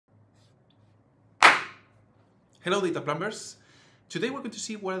Hello data plumbers! Today we're going to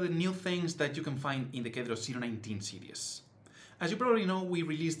see what are the new things that you can find in the Kedro 0.19 series. As you probably know, we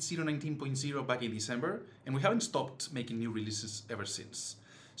released 0.19.0 back in December and we haven't stopped making new releases ever since.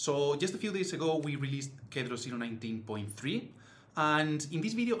 So just a few days ago we released Kedro 0.19.3 and in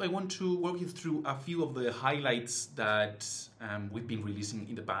this video I want to walk you through a few of the highlights that we've been releasing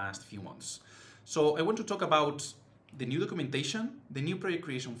in the past few months. So I want to talk about the new documentation, the new project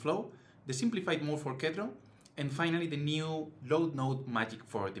creation flow, the simplified mode for Kedro, and finally the new load node magic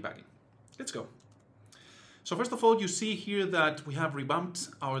for debugging. Let's go. So first of all, you see here that we have revamped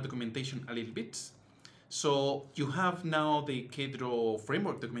our documentation a little bit. So you have now the Kedro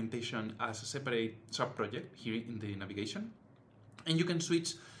framework documentation as a separate sub-project here in the navigation. And you can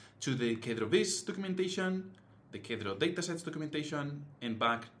switch to the Kedro Viz documentation, the Kedro datasets documentation, and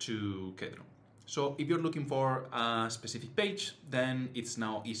back to Kedro. So if you're looking for a specific page, then it's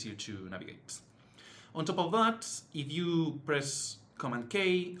now easier to navigate. On top of that, if you press Command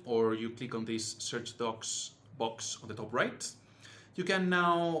K or you click on this search docs box on the top right, you can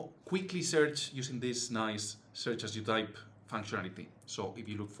now quickly search using this nice search as you type functionality. So if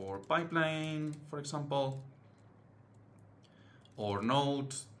you look for pipeline, for example, or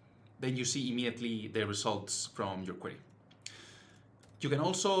node, then you see immediately the results from your query. You can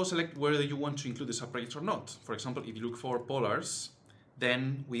also select whether you want to include the subprojects or not. For example, if you look for polars,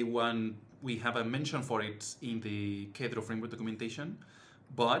 then we have a mention for it in the Kedro framework documentation,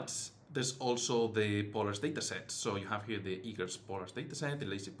 but there's also the polars dataset. So you have here the eagers polars dataset, the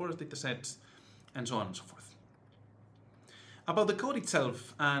lazy polars dataset, and so on and so forth. About the code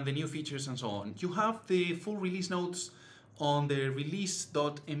itself and the new features and so on, you have the full release notes on the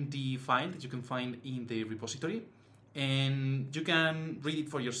release.md file that you can find in the repository. And you can read it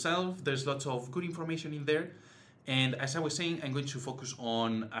for yourself. There's lots of good information in there. And as I was saying, I'm going to focus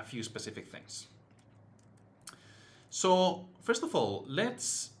on a few specific things. So first of all,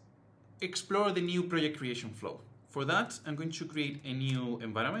 let's explore the new project creation flow. For that, I'm going to create a new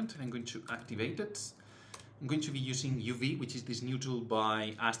environment and I'm going to activate it. I'm going to be using UV, which is this new tool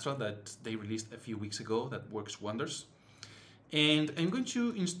by Astra that they released a few weeks ago that works wonders. And I'm going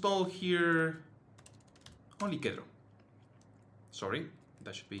to install here only Kedro. Sorry,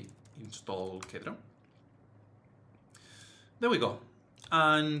 that should be install Kedro. There we go.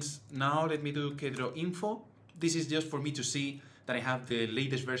 And now let me do Kedro info. This is just for me to see that I have the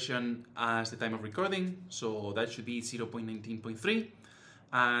latest version as the time of recording. So that should be 0.19.3.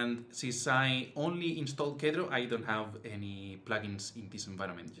 And since I only installed Kedro, I don't have any plugins in this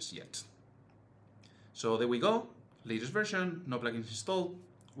environment just yet. So there we go. Latest version, no plugins installed.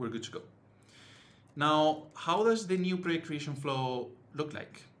 We're good to go. Now, how does the new project creation flow look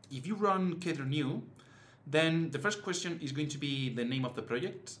like? If you run Kedro new, then the first question is going to be the name of the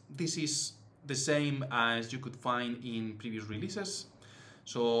project. This is the same as you could find in previous releases.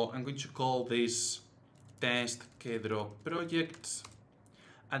 So I'm going to call this test Kedro project.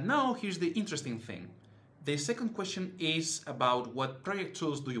 And now here's the interesting thing. The second question is about what project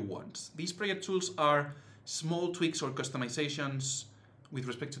tools do you want? These project tools are small tweaks or customizations with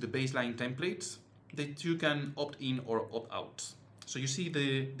respect to the baseline templates that you can opt in or opt out. So you see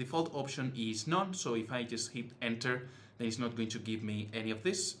the default option is none. So if I just hit enter, then it's not going to give me any of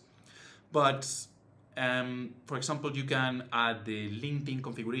this. But for example, you can add the linting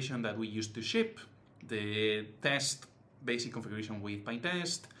configuration that we used to ship, the test basic configuration with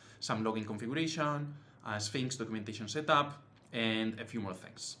PyTest, some logging configuration, Sphinx documentation setup, and a few more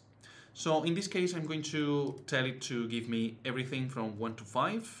things. So in this case, I'm going to tell it to give me everything from 1 to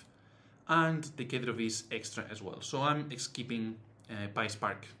 5 and the Kedro Viz extra as well. So I'm skipping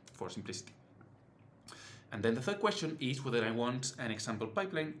PySpark for simplicity. And then the third question is whether I want an example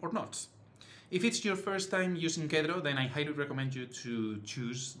pipeline or not. If it's your first time using Kedro, then I highly recommend you to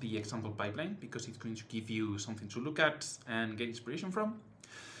choose the example pipeline because it's going to give you something to look at and get inspiration from.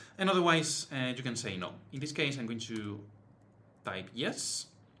 And otherwise, you can say no. In this case, I'm going to type yes.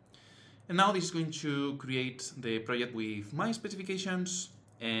 And now this is going to create the project with my specifications,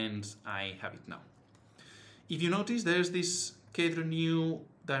 and I have it now. If you notice, there's this Kedro new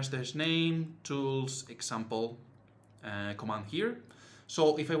 --name tools example command here.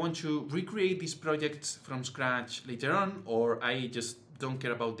 So if I want to recreate this project from scratch later on, or I just don't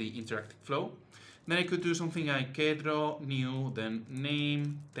care about the interactive flow, then I could do something like Kedro new, then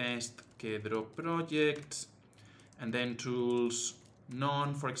name test Kedro project, and then tools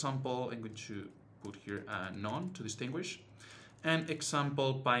none, for example. I'm going to put here none to distinguish, and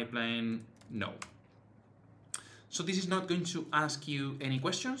example pipeline no. So this is not going to ask you any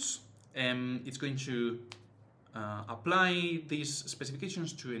questions. It's going to apply these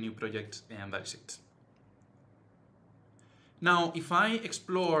specifications to a new project, and that's it. Now, if I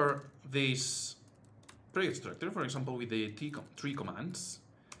explore this project structure, for example, with the three commands,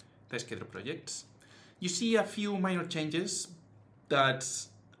 test Kedro projects, you see a few minor changes that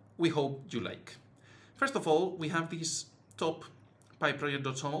we hope you like. First of all, we have this top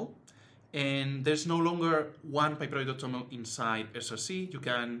PyProject.toml, and there's no longer one PyProject.toml inside SRC. You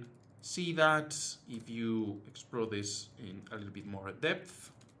can see that if you explore this in a little bit more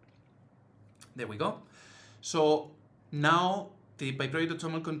depth. There we go. So now the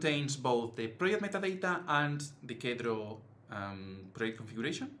PyProject.toml contains both the project metadata and the Kedro project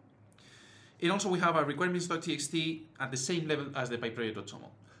configuration. And also we have a requirements.txt at the same level as the PyProject.toml.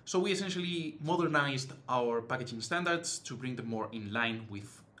 So we essentially modernized our packaging standards to bring them more in line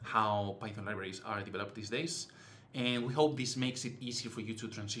with how Python libraries are developed these days. And we hope this makes it easier for you to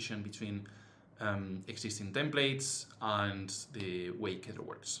transition between existing templates and the way Kedro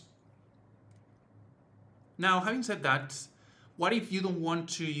works. Now, having said that, what if you don't want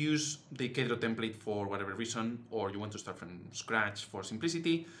to use the Kedro template for whatever reason, or you want to start from scratch for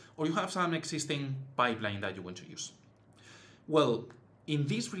simplicity, or you have some existing pipeline that you want to use? Well, in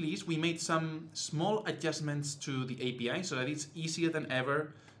this release, we made some small adjustments to the API so that it's easier than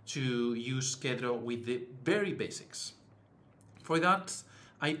ever to use Kedro with the very basics. For that,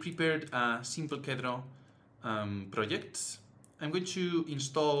 I prepared a simple Kedro project. I'm going to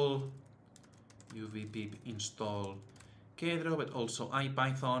install pip install Kedro, but also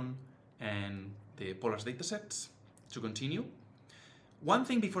IPython and the Polars datasets to continue. One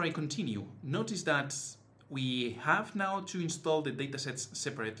thing before I continue, notice that we have now to install the datasets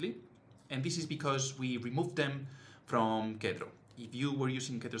separately, and this is because we removed them from Kedro. If you were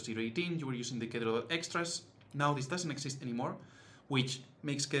using Kedro 0.18, you were using the Kedro extras. Now this doesn't exist anymore, which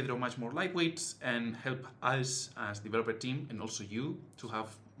makes Kedro much more lightweight and help us as developer team and also you to have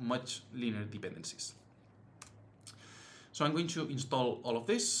much linear dependencies. So I'm going to install all of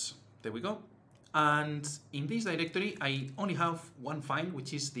this. There we go. And in this directory, I only have one file,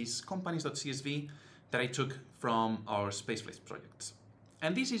 which is this companies.csv that I took from our Spaceflight project.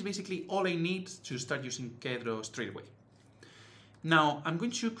 And this is basically all I need to start using Kedro straight away. Now, I'm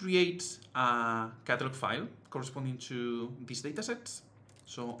going to create a catalog file corresponding to this dataset.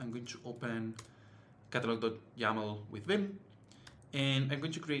 So I'm going to open catalog.yaml with Vim, and I'm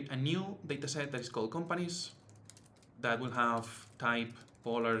going to create a new dataset that is called companies that will have type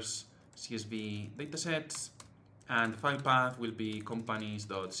Polars CSV datasets, and the file path will be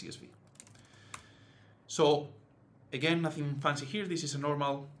companies.csv. So again, nothing fancy here. This is a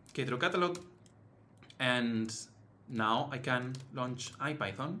normal Kedro catalog, and now I can launch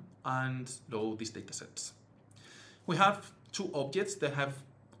IPython and load these datasets. We have two objects that have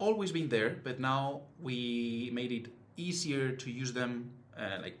always been there, but now we made it easier to use them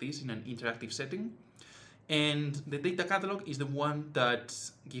like this in an interactive setting. And the data catalog is the one that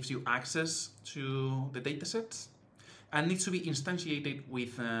gives you access to the datasets and needs to be instantiated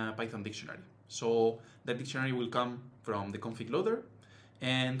with a Python dictionary. So that dictionary will come from the config loader,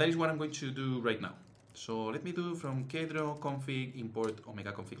 and that is what I'm going to do right now. So let me do from Kedro config import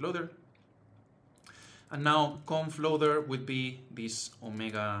omega config loader. And now conf loader would be this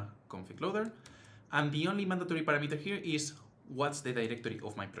omega config loader. And the only mandatory parameter here is what's the directory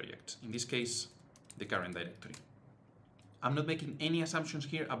of my project. In this case, the current directory. I'm not making any assumptions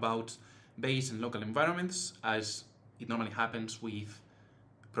here about base and local environments, as it normally happens with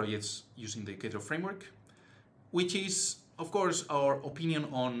projects using the Kedro framework, which is, of course, our opinion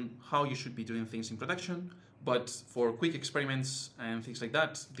on how you should be doing things in production, but for quick experiments and things like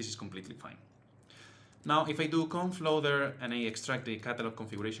that, this is completely fine. Now, if I do conf loader and I extract the catalog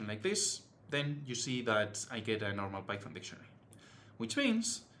configuration like this, then you see that I get a normal Python dictionary, which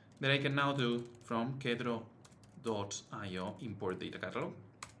means that I can now do from kedro.io import data catalog,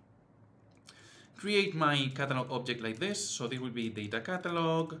 create my catalog object like this. So this will be data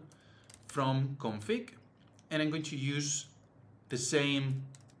catalog from config, and I'm going to use the same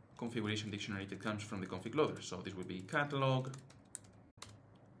configuration dictionary that comes from the config loader. So this will be catalog.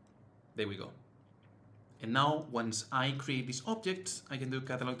 There we go. And now once I create this object, I can do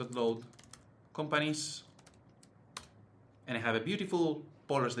catalog.load companies, and I have a beautiful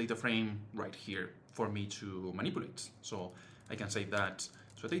Polars data frame right here for me to manipulate. So I can save that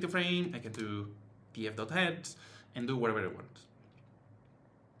to a data frame, I can do df.head and do whatever I want.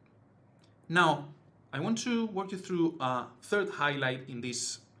 Now, I want to walk you through a third highlight in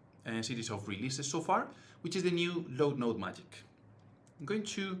this series of releases so far, which is the new load node magic. I'm going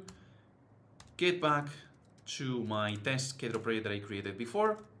to get back to my test Kedro project that I created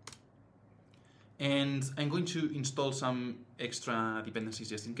before, and I'm going to install some extra dependencies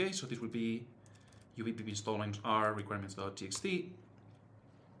just in case. So this will be UVPP installments are requirements.txt.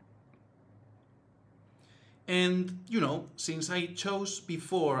 And, since I chose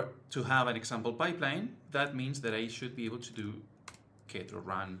before to have an example pipeline, that means that I should be able to do Kedro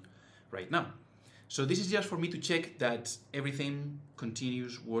run right now. So this is just for me to check that everything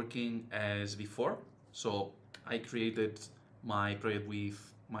continues working as before. So I created my project with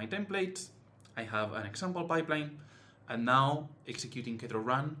my template. I have an example pipeline, and now executing Kedro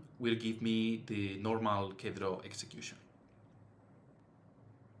run will give me the normal Kedro execution.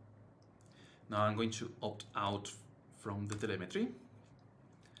 Now I'm going to opt out from the telemetry.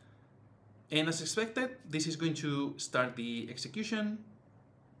 And as expected, this is going to start the execution.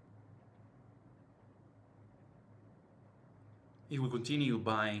 It will continue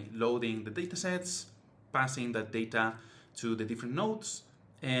by loading the datasets, passing that data to the different nodes,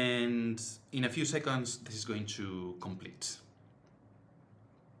 and in a few seconds, this is going to complete.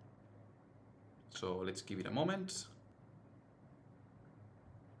 So let's give it a moment.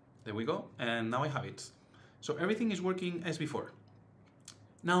 There we go, and now I have it. So everything is working as before.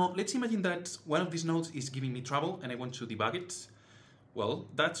 Now let's imagine that one of these nodes is giving me trouble and I want to debug it. Well,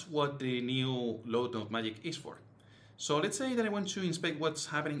 that's what the new load node magic is for. So let's say that I want to inspect what's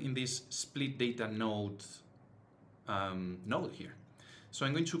happening in this split data node node here. So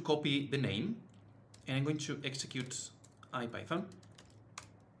I'm going to copy the name and I'm going to execute IPython.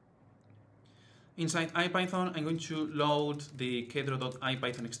 Inside IPython, I'm going to load the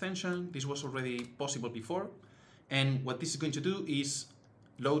Kedro.ipython extension. This was already possible before. And what this is going to do is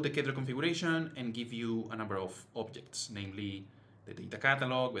load the Kedro configuration and give you a number of objects, namely the data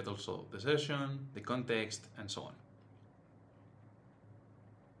catalog, but also the session, the context, and so on.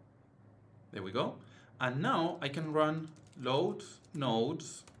 There we go. And now I can run load node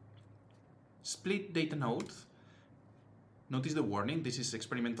split data node. Notice the warning, this is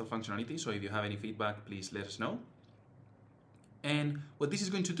experimental functionality, so if you have any feedback, please let us know. And what this is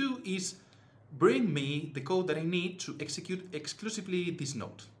going to do is bring me the code that I need to execute exclusively this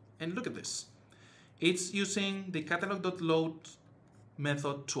node. And look at this. It's using the catalog.load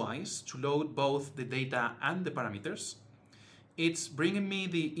method twice to load both the data and the parameters. It's bringing me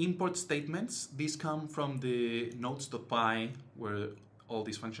the import statements. These come from the nodes.py where all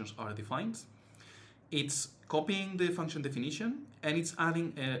these functions are defined. It's copying the function definition and it's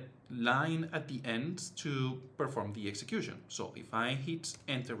adding a line at the end to perform the execution. So if I hit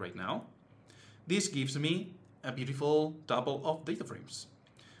enter right now, this gives me a beautiful table of data frames,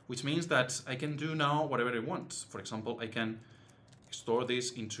 which means that I can do now whatever I want. For example, I can store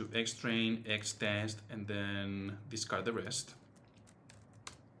this into xtrain, xtest, and then discard the rest.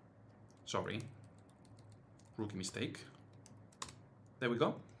 Sorry, rookie mistake. There we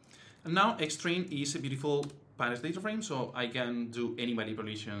go. And now xtrain is a beautiful pandas data frame, so I can do any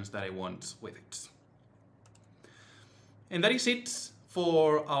manipulations that I want with it. And that is it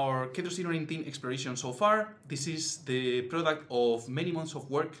for our Kedro 019 exploration so far. This is the product of many months of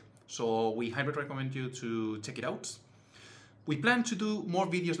work, so we highly recommend you to check it out. We plan to do more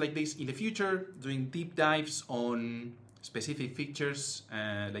videos like this in the future, doing deep dives on specific features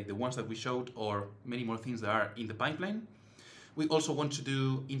like the ones that we showed, or many more things that are in the pipeline. We also want to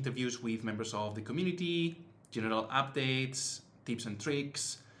do interviews with members of the community, general updates, tips and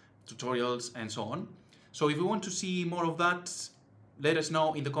tricks, tutorials, and so on. So if you want to see more of that, let us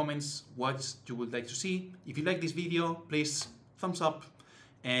know in the comments what you would like to see. If you like this video, please thumbs up.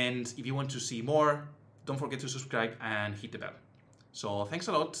 And if you want to see more, don't forget to subscribe and hit the bell. So thanks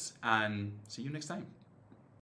a lot and see you next time.